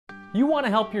You want to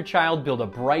help your child build a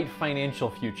bright financial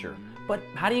future. But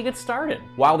how do you get started?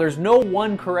 While there's no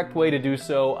one correct way to do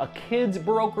so, a kid's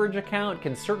brokerage account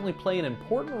can certainly play an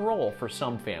important role for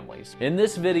some families. In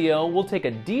this video, we'll take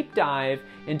a deep dive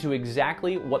into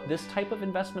exactly what this type of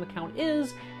investment account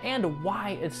is and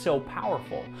why it's so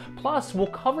powerful. Plus, we'll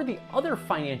cover the other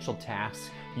financial tasks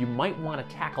you might want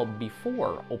to tackle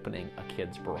before opening a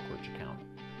kid's brokerage account.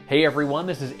 Hey everyone,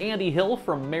 this is Andy Hill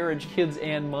from Marriage, Kids,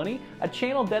 and Money, a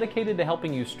channel dedicated to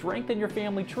helping you strengthen your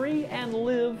family tree and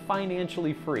live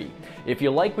financially free. If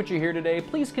you like what you hear today,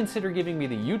 please consider giving me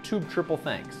the YouTube triple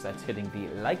thanks. That's hitting the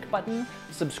like button,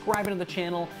 subscribing to the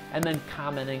channel, and then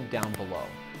commenting down below.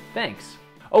 Thanks.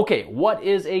 Okay, what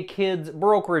is a kid's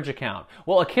brokerage account?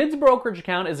 Well, a kid's brokerage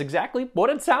account is exactly what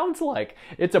it sounds like.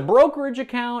 It's a brokerage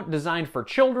account designed for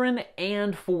children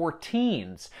and for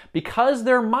teens. Because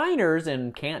they're minors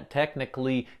and can't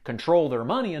technically control their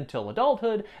money until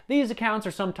adulthood, these accounts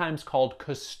are sometimes called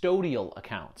custodial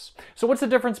accounts. So what's the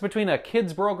difference between a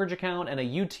kid's brokerage account and a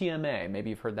UTMA? Maybe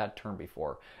you've heard that term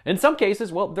before. In some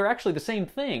cases, well, they're actually the same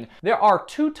thing. There are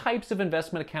two types of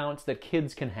investment accounts that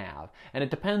kids can have, and it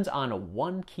depends on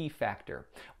one key factor: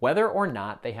 whether or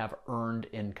not they have earned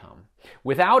income.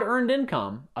 Without earned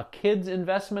income, a kid's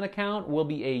investment account will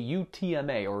be a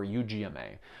UTMA or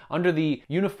UGMA. Under the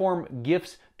Uniform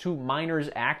Gifts to Minors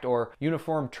Act, or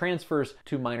Uniform Transfers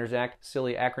to Minors Act,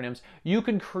 silly acronyms, you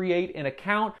can create an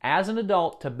account as an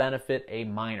adult to benefit a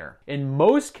minor. In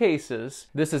most cases,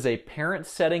 this is a parent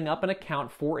setting up an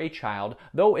account for a child,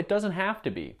 though it doesn't have to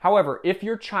be. However, if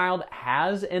your child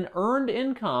has an earned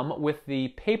income with the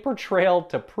paper trail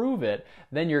to prove it,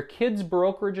 then your kid's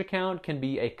brokerage account can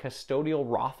be a custodial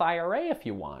Roth IRA if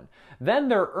you want. Then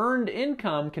their earned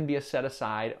income can be set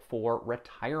aside for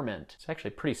retirement. It's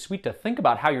actually pretty sweet to think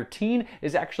about how your teen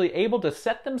is actually able to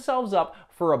set themselves up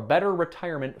for a better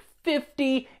retirement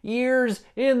 50 years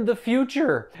in the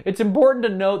future. It's important to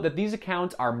note that these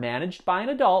accounts are managed by an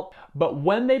adult, but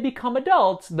when they become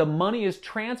adults, the money is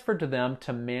transferred to them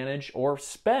to manage or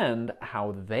spend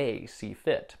how they see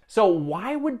fit. So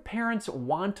why would parents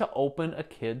want to open a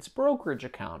kid's brokerage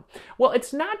account? Well,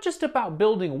 it's not just about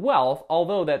building wealth,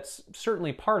 although that's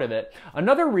certainly part of it.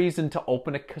 Another reason to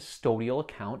open a custodial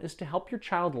account is to help your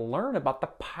child learn about the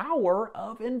power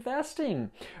of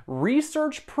investing.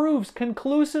 Research proves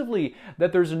conclusively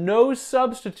that there's no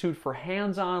substitute for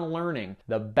hands-on learning.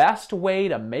 The best way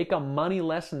to make a money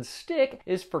lesson stick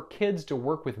is for kids to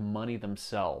work with money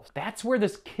themselves. That's where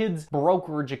this kid's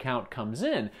brokerage account comes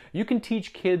in. You can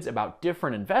teach kids about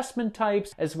different investment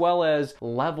types as well as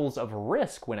levels of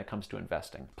risk when it comes to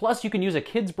investing. Plus, you can use a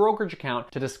kid's brokerage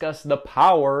account to discuss the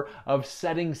power of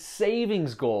setting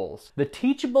savings goals. The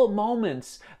teachable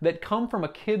moments that come from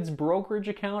a kid's brokerage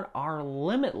account are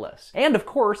limitless. And of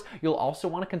course, you'll also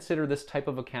want to consider this type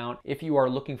of account if you are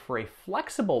looking for a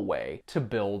flexible way to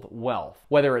build wealth.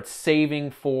 Whether it's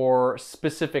saving for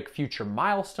specific future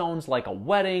milestones like a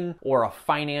wedding or a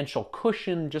financial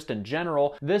cushion just in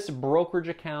general, this brokerage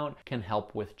account can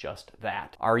help with just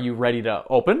that. Are you ready to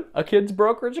open a kid's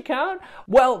brokerage account?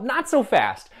 Well, not so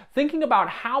fast. Thinking about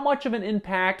how much of an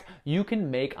impact you can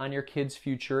make on your kid's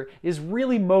future is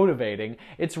really motivating.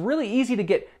 It's really easy to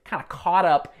get kind of caught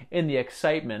up in the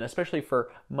excitement, especially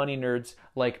for money nerds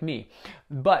like me.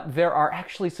 But there are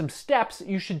actually some steps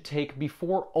you should take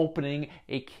before opening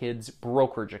a kid's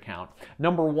brokerage account.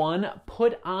 Number one,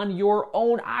 put on your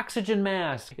own oxygen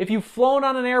mask. If you've flown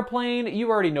on an airplane, you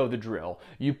already know the drill.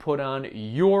 You put on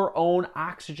your own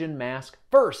oxygen mask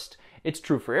first. It's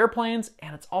true for airplanes,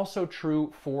 and it's also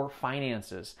true for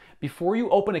finances. Before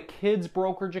you open a kid's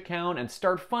brokerage account and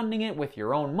start funding it with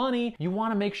your own money, you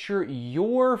want to make sure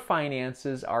your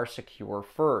finances are secure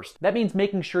first. That means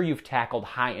making sure you've tackled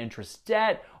high interest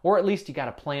debt, or at least you got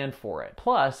a plan for it.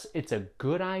 Plus, it's a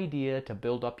good idea to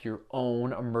build up your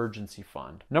own emergency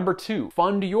fund. Number two,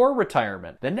 fund your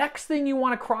retirement. The next thing you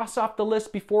want to cross off the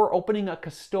list before opening a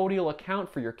custodial account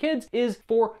for your kids is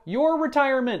for your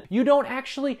retirement. You don't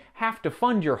actually have to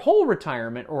fund your whole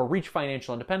retirement or reach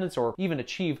financial independence or even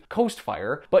achieve coast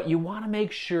fire, but you want to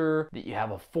make sure that you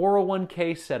have a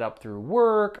 401k set up through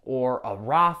work or a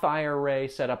Roth IRA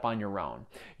set up on your own.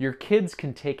 Your kids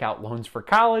can take out loans for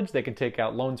college, they can take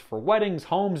out loans for weddings,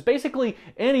 homes, basically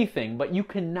anything, but you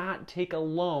cannot take a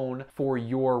loan for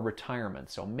your retirement,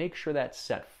 so make sure that's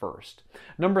set first.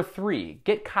 Number three,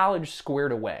 get college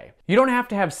squared away. You don't have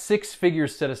to have 6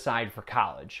 figures set aside for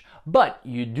college, but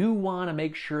you do want to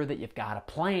make sure that you've got a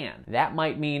plan. That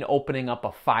might mean opening up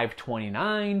a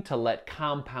 529 to let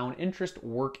compound interest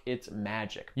work its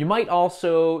magic. You might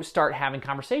also start having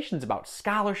conversations about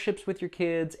scholarships with your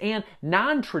kids and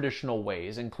non-traditional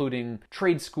ways, including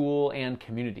trade school and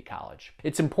community community college.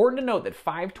 It's important to note that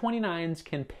 529s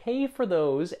can pay for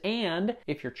those, and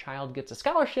if your child gets a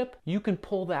scholarship, you can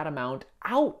pull that amount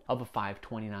out of a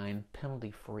 529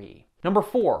 penalty-free. Number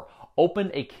 4, open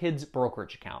a kids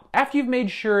brokerage account. After you've made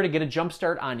sure to get a jump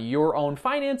start on your own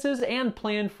finances and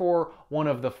plan for one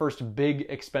of the first big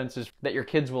expenses that your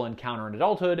kids will encounter in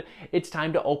adulthood, it's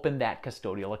time to open that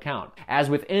custodial account. As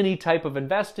with any type of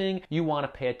investing, you want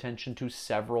to pay attention to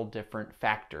several different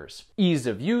factors: ease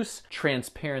of use,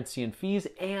 transparency in fees,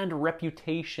 and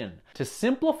reputation. To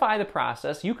simplify the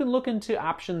process, you can look into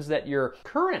options that your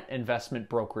current investment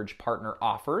brokerage partner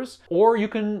offers, or you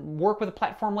can work with a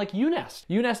platform like UNest.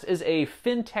 UNest is a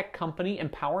fintech company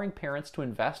empowering parents to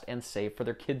invest and save for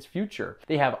their kids' future.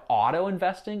 They have auto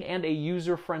investing and a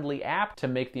user-friendly app to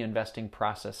make the investing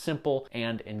process simple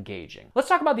and engaging. Let's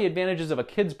talk about the advantages of a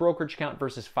kids brokerage account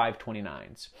versus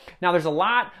 529s. Now, there's a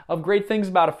lot of great things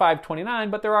about a 529,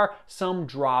 but there are some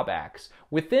drawbacks.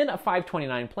 Within a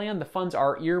 529 plan, the funds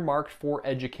are earmarked for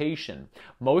education.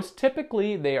 Most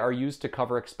typically, they are used to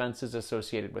cover expenses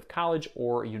associated with college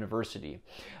or university.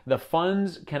 The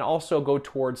funds can also go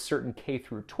towards certain K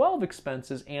through 12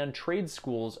 expenses and trade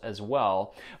schools as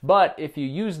well. But if you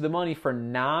use the money for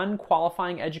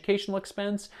non-qualifying educational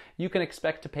expense, you can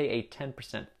expect to pay a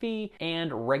 10% fee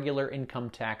and regular income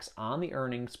tax on the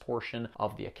earnings portion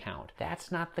of the account.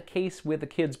 That's not the case with a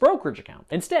kids brokerage account.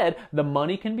 Instead, the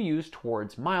money can be used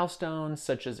towards milestones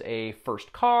such as a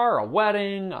first car, a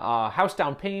wedding, a house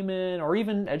down payment, or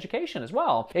even education as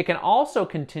well. It can also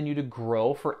continue to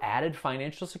grow for added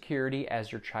financial security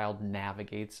as your child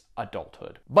navigates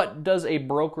adulthood. But does a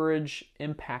brokerage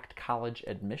impact college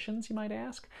admissions, you might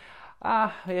ask?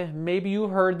 Maybe you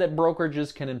heard that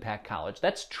brokerages can impact college.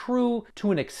 That's true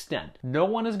to an extent. No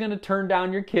one is going to turn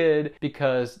down your kid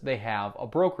because they have a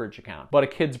brokerage account. But a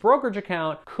kid's brokerage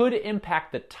account could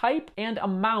impact the type and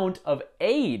amount of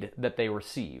aid that they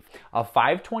receive. A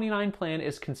 529 plan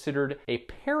is considered a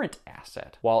parent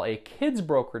asset, while a kid's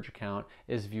brokerage account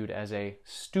is viewed as a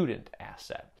student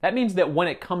asset. That means that when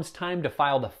it comes time to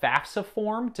file the FAFSA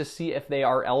form to see if they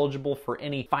are eligible for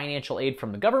any financial aid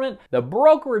from the government, the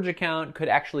brokerage account could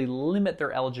actually limit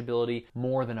their eligibility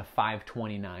more than a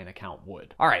 529 account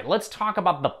would. All right, let's talk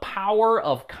about the power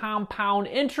of compound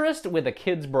interest with a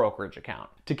kid's brokerage account.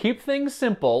 To keep things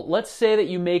simple, let's say that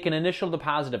you make an initial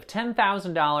deposit of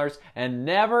 $10,000 and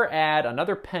never add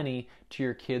another penny to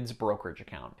your kid's brokerage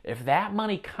account. If that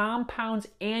money compounds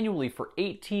annually for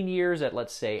 18 years at,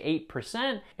 let's say,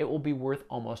 8%, it will be worth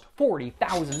almost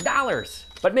 $40,000.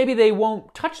 But maybe they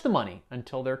won't touch the money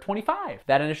until they're 25.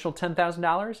 That initial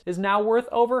 $10,000 is now worth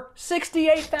over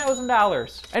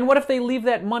 $68,000. And what if they leave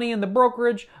that money in the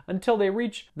brokerage until they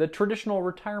reach the traditional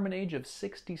retirement age of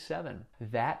 67?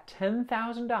 That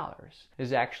 $10,000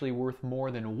 is actually worth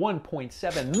more than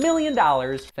 $1.7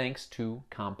 million thanks to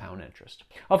compound interest.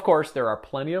 Of course, there are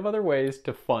plenty of other ways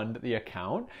to fund the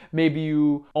account. Maybe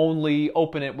you only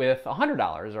open it with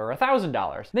 $100 or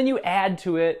 $1,000. Then you add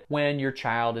to it when your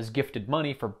child is gifted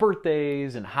money for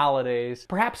birthdays and holidays.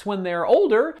 Perhaps when they're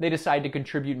older, they decide to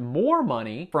contribute more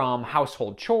money from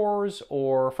household chores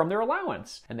or from their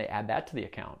allowance, and they add that to the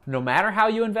account. No matter how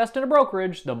you invest in a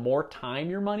brokerage, the more time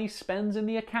your money spends in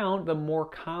the account, the more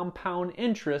compound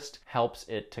interest helps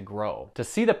it to grow. To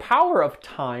see the power of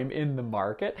time in the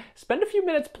market, spend a few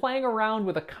minutes playing around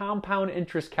with a compound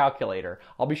interest calculator.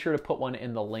 I'll be sure to put one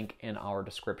in the link in our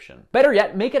description. Better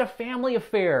yet, make it a family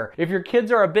affair. If your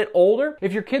kids are a bit older,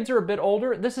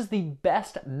 this is the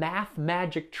best math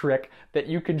magic trick that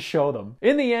you can show them.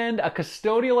 In the end, a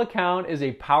custodial account is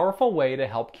a powerful way to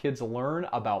help kids learn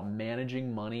about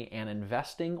managing money and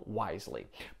investing wisely.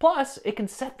 Plus, it can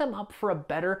set them up for a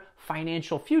better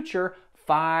financial future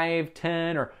 5,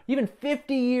 10, or even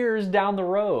 50 years down the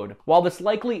road. While this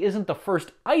likely isn't the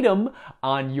first item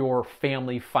on your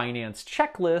family finance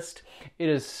checklist, it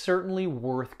is certainly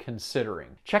worth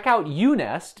considering. Check out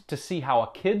UNest to see how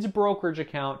a kid's brokerage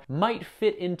account might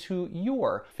fit into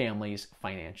your family's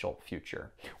financial future.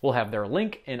 We'll have their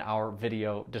link in our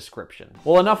video description.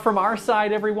 Well, enough from our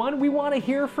side, everyone. We want to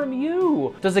hear from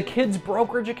you. Does a kid's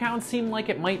brokerage account seem like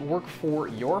it might work for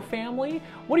your family?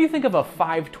 What do you think of a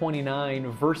 529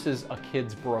 versus a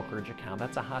kid's brokerage account?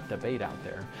 That's a hot debate out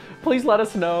there. Please let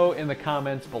us know in the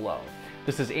comments below.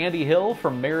 This is Andy Hill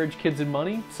from Marriage, Kids, and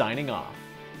Money signing off.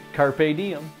 Carpe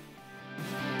diem.